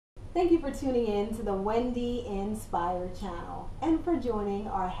Thank you for tuning in to the Wendy Inspired channel and for joining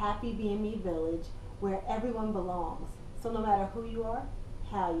our happy BME village where everyone belongs. So no matter who you are,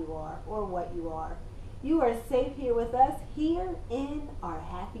 how you are, or what you are safe here with us here in our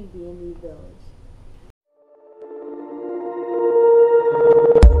happy BME village.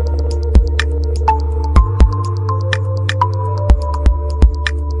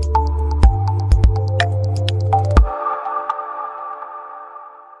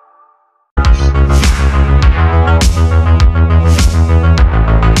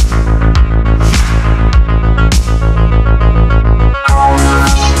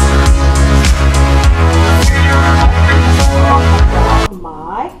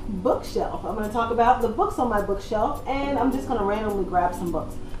 I'm going to talk about the books on my bookshelf, and I'm just going to randomly grab some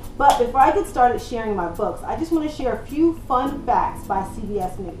books. But before I get started sharing my books, I just want to share a few fun facts by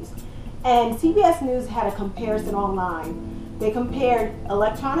CBS News. And CBS News had a comparison online. They compared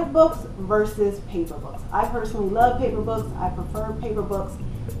electronic books versus paper books. I personally love paper books. I prefer paper books.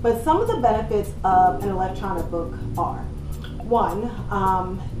 But some of the benefits of an electronic book are: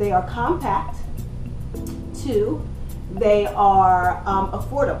 1, they are compact. 2, they are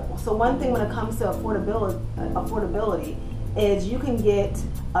affordable. So one thing when it comes to affordability is you can get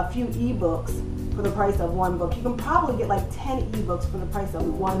a few ebooks for the price of one book. You can probably get like 10 ebooks for the price of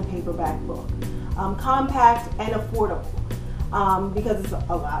one paperback book. Compact and affordable because it's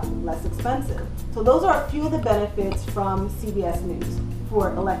a lot less expensive. So those are a few of the benefits from CBS News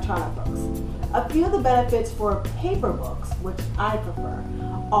for electronic books. A few of the benefits for paper books, which I prefer,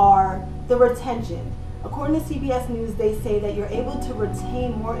 are the retention. According to CBS News, they say that you're able to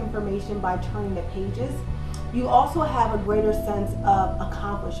retain more information by turning the pages. You also have a greater sense of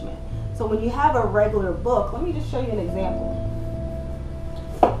accomplishment. So when you have a regular book, let me just show you an example.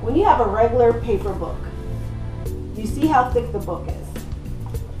 When you have a regular paper book, you see how thick the book is.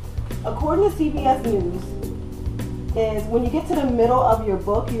 According to CBS News, is when you get to the middle of your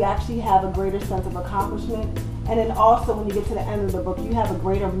book, you actually have a greater sense of accomplishment. And then also when you get to the end of the book, you have a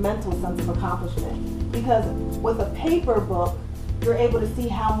greater mental sense of accomplishment. Because with a paper book, you're able to see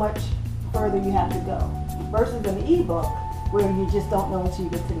how much further you have to go. Versus an ebook, where you just don't know until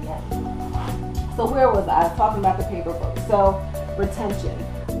you get to the end. So where was I? I was talking about the paper book. So retention.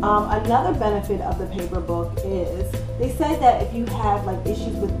 Another benefit of the paper book is, they say that if you have like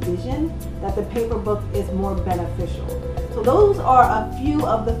issues with vision, that the paper book is more beneficial. So those are a few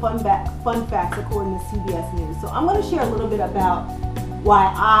of the fun facts according to CBS News. So I'm going to share a little bit about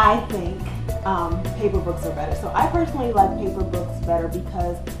why I think paper books are better. So I personally like paper books better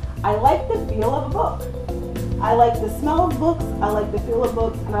because I like the feel of a book. I like the smell of books, I like the feel of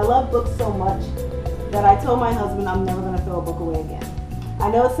books, and I love books so much that I told my husband I'm never going to throw a book away again. I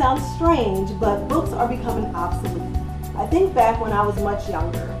know it sounds strange, but books are becoming obsolete. I think back when I was much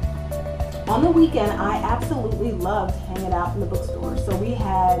younger, on the weekend I absolutely loved hanging out in the bookstore. So we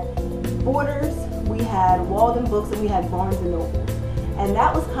had Borders, we had Walden Books, and we had Barnes & Noble. And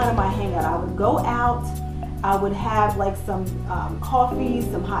that was kind of my hangout. I would go out, I would have like some coffee,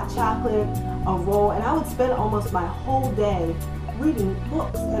 some hot chocolate, a roll, and I would spend almost my whole day reading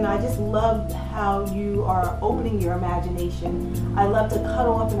books. And I just loved how you are opening your imagination. I love to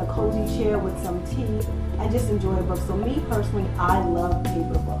cuddle up in a cozy chair with some tea and just enjoy a book. So me personally, I love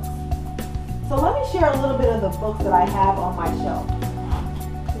paper books. So let me share a little bit of the books that I have on my shelf.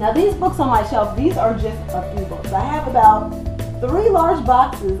 Now these books on my shelf, these are just a few books. I have about 3 large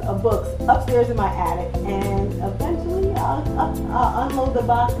boxes of books upstairs in my attic, and eventually I'll unload the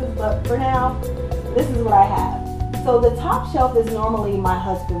boxes, but for now, this is what I have. So the top shelf is normally my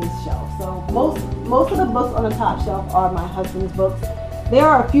husband's shelf. So most of the books on the top shelf are my husband's books. There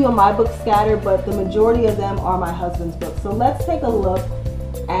are a few of my books scattered, but the majority of them are my husband's books. So let's take a look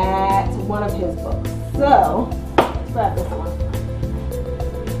at one of his books. So let's grab this one.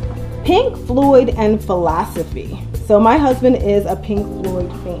 Pink Floyd and Philosophy. So my husband is a Pink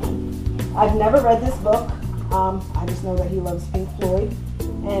Floyd fan. I've never read this book. I just know that he loves Pink Floyd.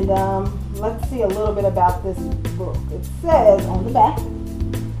 And let's see a little bit about this book. It says on the back,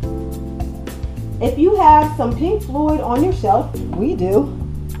 if you have some Pink Floyd on your shelf, we do,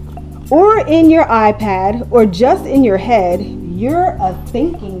 or in your iPad, or just in your head, you're a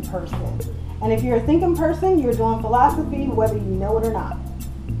thinking person. And if you're a thinking person, you're doing philosophy, whether you know it or not.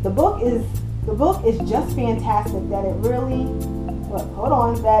 The book is just fantastic. That is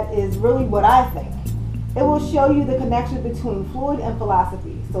really what I think. It will show you the connection between Floyd and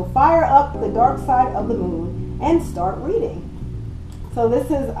philosophy. So fire up the dark side of the moon and start reading. So this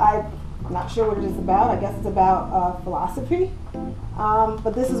is, I'm not sure what it is about. I guess it's about philosophy.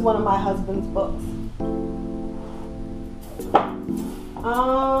 But this is one of my husband's books.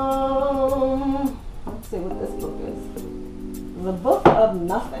 Let's see what this book is. The Book of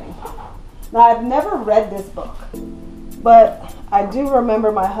Nothing. Now, I've never read this book, but I do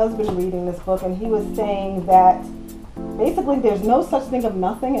remember my husband reading this book, and he was saying that basically there's no such thing of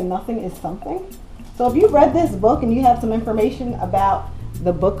nothing, and nothing is something. So if you read this book and you have some information about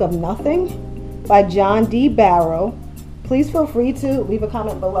the Book of Nothing by John D. Barrow, please feel free to leave a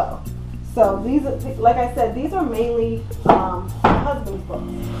comment below. So these, like I said, these are mainly my husband's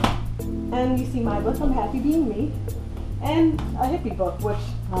books. And you see my book, I'm Happy Being Me, and a hippie book, which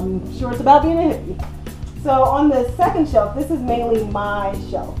I'm sure it's about being a hippie. So on the second shelf, this is mainly my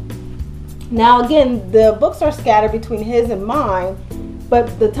shelf. Now again, the books are scattered between his and mine,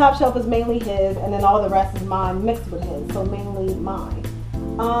 but the top shelf is mainly his, and then all the rest is mine mixed with his, so mainly mine.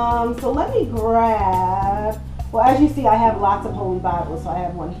 So let me grab, well, as you see, I have lots of Holy Bibles. So I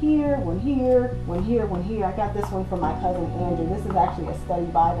have one here, one here, one here, one here. I got this one from my cousin Andrew. This is actually a study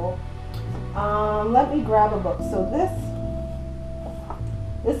Bible. Let me grab a book. So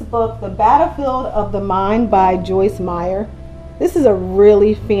this book, The Battlefield of the Mind by Joyce Meyer. This is a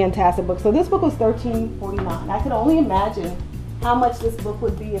really fantastic book. So this book was $13.49. I could only imagine how much this book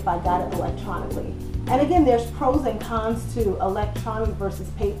would be if I got it electronically. And again, there's pros and cons to electronic versus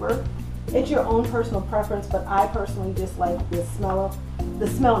paper. It's your own personal preference, but I personally just like the smell and the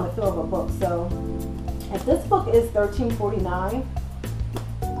feel of a book. So if this book is $13.49,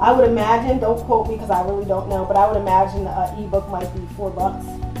 I would imagine, don't quote me because I really don't know, but I would imagine an ebook might be $4.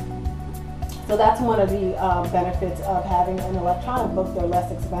 So that's one of the benefits of having an electronic book. They're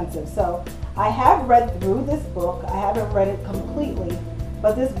less expensive. So I have read through this book. I haven't read it completely,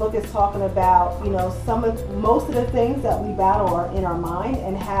 but this book is talking about, you know, most of the things that we battle are in our mind,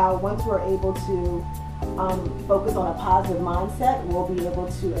 and how once we're able to focus on a positive mindset, we'll be able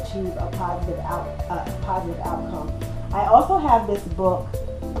to achieve a positive outcome. I also have this book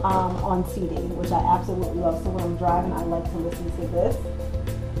on CD, which I absolutely love. So when I'm driving, I like to listen to this.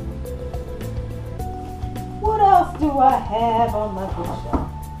 What else do I have on my bookshelf?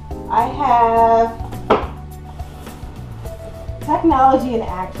 I have Technology in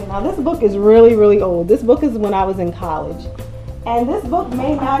Action. Now this book is really, really old. This book is when I was in college. And this book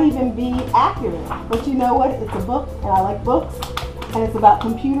may not even be accurate, but you know what? It's a book, and I like books, and it's about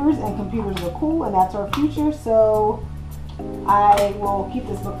computers, and computers are cool, and that's our future. So I will keep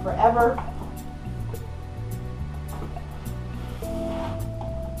this book forever.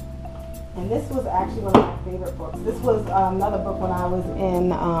 And this was actually one of my favorite books. This was another book when I was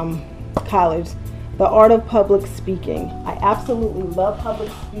in college, The Art of Public Speaking. I absolutely love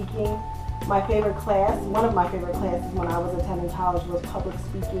public speaking. My favorite class, one of my favorite classes when I was attending college, was public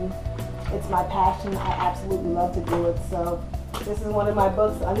speaking. It's my passion. I absolutely love to do it. So this is one of my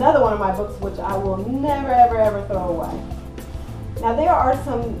books, another one of my books, which I will never, ever, ever throw away. Now there are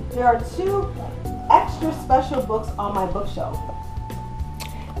two extra special books on my bookshelf.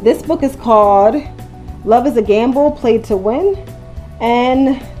 This book is called Love is a Gamble Played to Win,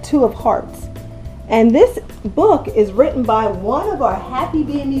 and Two of Hearts. And this book is written by one of our Happy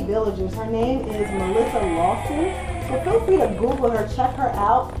Being Me villagers. Her name is Melissa Lawson. So feel free to Google her, check her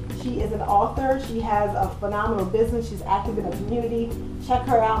out. She is an author. She has a phenomenal business. She's active in the community. Check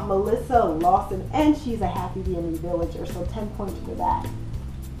her out, Melissa Lawson. And she's a Happy Being Me villager. So 10 points for that.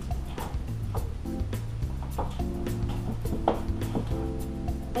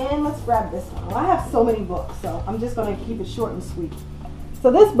 And let's grab this one. Well, I have so many books, so I'm just going to keep it short and sweet.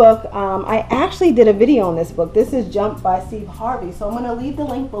 So this book, I actually did a video on this book. This is Jump by Steve Harvey. So I'm going to leave the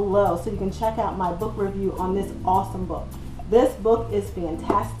link below so you can check out my book review on this awesome book. This book is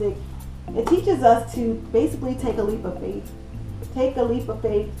fantastic. It teaches us to basically take a leap of faith. Take a leap of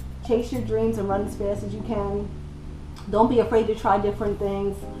faith, chase your dreams, and run as fast as you can. Don't be afraid to try different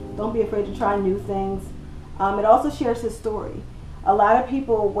things. Don't be afraid to try new things. It also shares his story. A lot of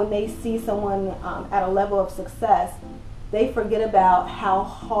people, when they see someone at a level of success, they forget about how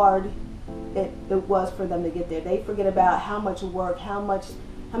hard it was for them to get there. They forget about how much work, how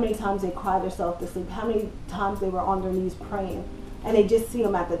many times they cried themselves to sleep, how many times they were on their knees praying, and they just see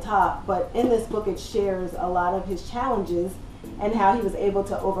them at the top. But in this book, it shares a lot of his challenges and how he was able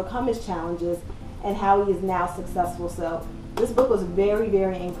to overcome his challenges and how he is now successful. So this book was very,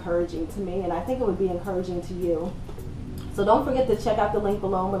 very encouraging to me, and I think it would be encouraging to you. So don't forget to check out the link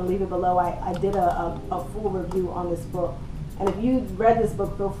below. I'm going to leave it below. I did a full review on this book. And if you read this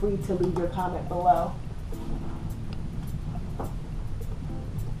book, feel free to leave your comment below.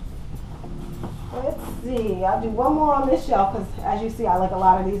 Let's see. I'll do one more on this shelf because, as you see, I like a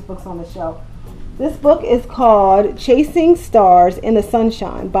lot of these books on the shelf. This book is called Chasing Stars in the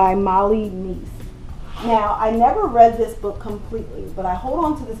Sunshine by Molly Neese. Now, I never read this book completely, but I hold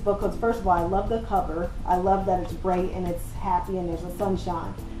on to this book because, first of all, I love the cover. I love that it's bright and it's happy and there's a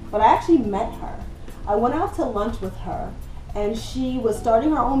sunshine. But I actually met her. I went out to lunch with her, and she was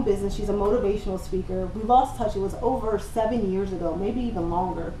starting her own business. She's a motivational speaker. We lost touch. It was over 7 years ago, maybe even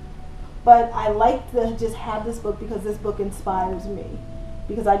longer. But I like to just have this book because this book inspires me.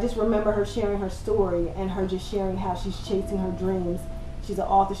 Because I just remember her sharing her story and her just sharing how she's chasing her dreams. She's an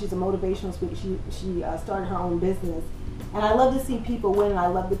author, she's a motivational speaker, she started her own business. And I love to see people win, and I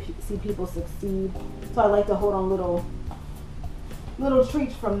love to see people succeed. So I like to hold on little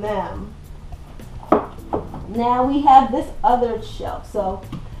treats from them. Now we have this other shelf. So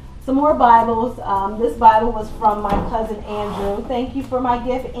some more Bibles. This Bible was from my cousin Andrew. Thank you for my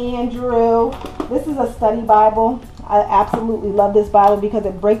gift, Andrew. This is a study Bible. I absolutely love this Bible because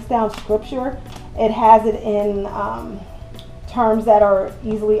it breaks down scripture. It has it in terms that are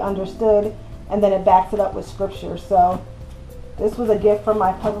easily understood, and then it backs it up with scripture. So this was a gift from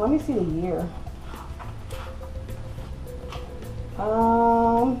my cousin. Let me see the year.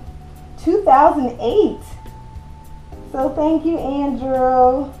 2008. So thank you,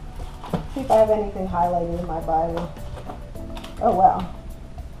 Andrew. Let's see if I have anything highlighted in my Bible. Oh wow.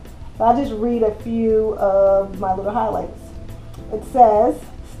 So I'll just read a few of my little highlights. It says,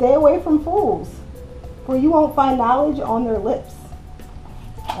 "Stay away from fools, for you won't find knowledge on their lips."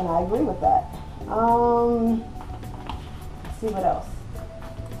 And I agree with that. Let's see what else.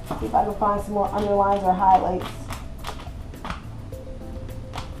 See if I can find some more underlines or highlights.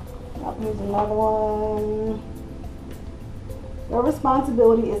 Oh, here's another one. Your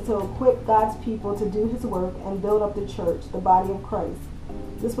responsibility is to equip God's people to do His work and build up the church, the body of Christ.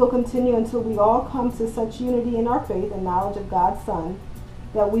 This will continue until we all come to such unity in our faith and knowledge of God's Son,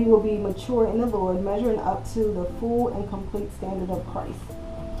 that we will be mature in the Lord, measuring up to the full and complete standard of Christ.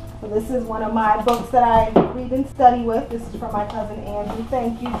 So this is one of my books that I read and study with. This is from my cousin Andrew.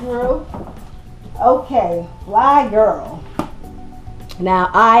 Thank you, Drew. Okay, Fly Girl.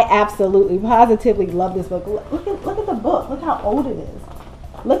 Now, I absolutely, positively love this book. Look at the book. Look how old it is.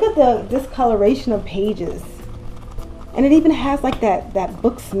 Look at the discoloration of pages. And it even has like that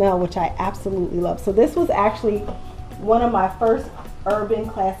book smell, which I absolutely love. So this was actually one of my first urban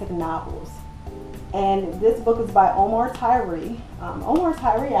classic novels. And this book is by Omar Tyree. Omar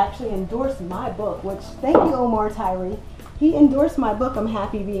Tyree actually endorsed my book, which, thank you, Omar Tyree. He endorsed my book, I'm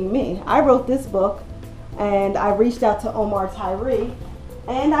Happy Being Me. I wrote this book, and I reached out to Omar Tyree,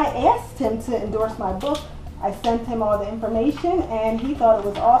 and I asked him to endorse my book. I sent him all the information, and he thought it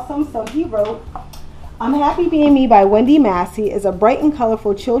was awesome, so he wrote, "I'm Happy Being Me" by Wendy Massey is a bright and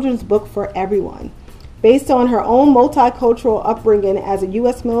colorful children's book for everyone. Based on her own multicultural upbringing as a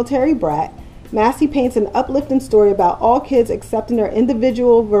U.S. military brat, Massey paints an uplifting story about all kids accepting their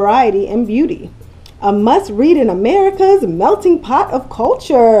individual variety and beauty. A must-read in America's melting pot of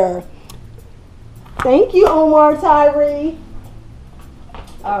culture. Thank you, Omar Tyree.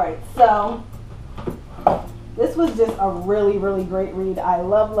 All right, so this was just a really, really great read. I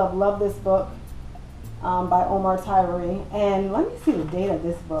love, love, love this book by Omar Tyree. And let me see the date of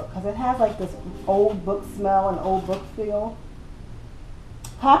this book, because it has like this old book smell and old book feel.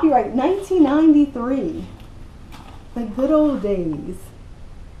 Copyright 1993. The good old days.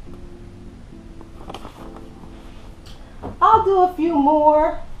 I'll do a few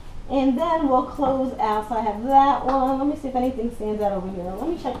more and then we'll close out. So I have that one. Let me see if anything stands out over here. Let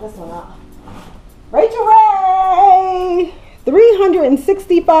me check this one out. Rachel Ray!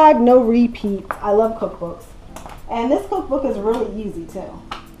 365 no repeats. I love cookbooks. And this cookbook is really easy too.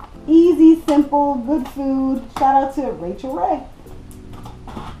 Easy, simple, good food. Shout out to Rachel Ray.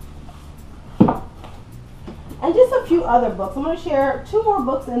 And just a few other books. I'm going to share 2 more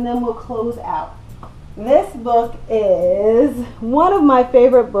books and then we'll close out. This book is one of my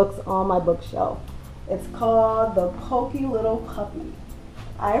favorite books on my bookshelf. It's called The Pokey Little Puppy.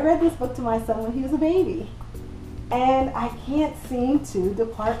 I read this book to my son when he was a baby. And I can't seem to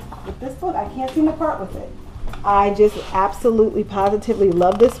depart with this book. I can't seem to part with it. I just absolutely, positively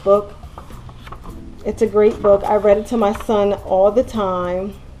love this book. It's a great book. I read it to my son all the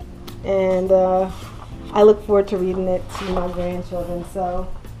time. And I look forward to reading it to my grandchildren. So,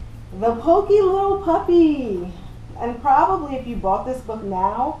 The Pokey Little Puppy. And probably if you bought this book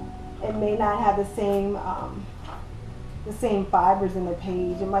now, it may not have the same fibers in the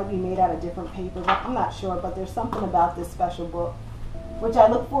page. It might be made out of different papers. I'm not sure, but there's something about this special book, which I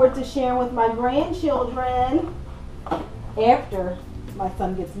look forward to sharing with my grandchildren after my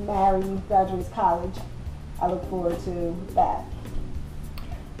son gets married and graduates college. I look forward to that.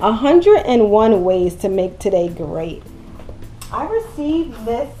 101 Ways to Make Today Great. I received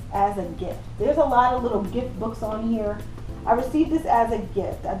this as a gift. There's a lot of little gift books on here. I received this as a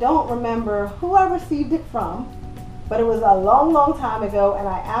gift. I don't remember who I received it from, but it was a long, long time ago, and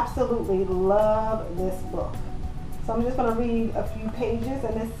I absolutely love this book. So I'm just going to read a few pages,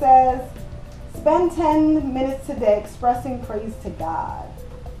 and it says, spend 10 minutes today expressing praise to God.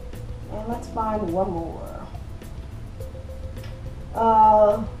 And let's find one more.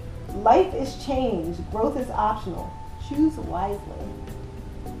 Life is change. Growth is optional. Choose wisely.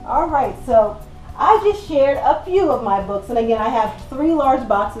 All right, so I just shared a few of my books, and again, I have 3 large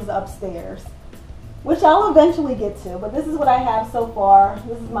boxes upstairs, which I'll eventually get to, but this is what I have so far.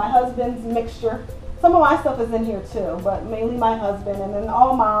 This is my husband's mixture. Some of my stuff is in here too, but mainly my husband, and then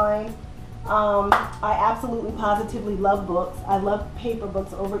all mine. I absolutely positively love books. I love paper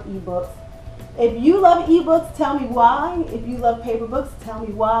books over ebooks. If you love ebooks, tell me why. If you love paper books, tell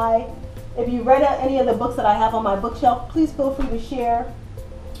me why. If you read any of the books that I have on my bookshelf, please feel free to share.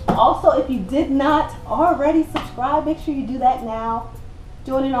 Also, if you did not already subscribe, make sure you do that now.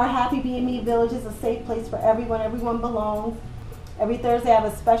 Joining our Happy BME Village is a safe place for everyone. Everyone belongs. Every Thursday I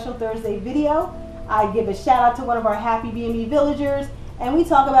have a special Thursday video. I give a shout out to one of our Happy BME Villagers, and we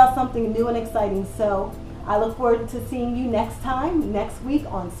talk about something new and exciting. So I look forward to seeing you next time, next week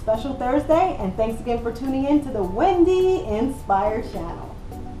on Special Thursday. And thanks again for tuning in to the Wendy Inspired channel.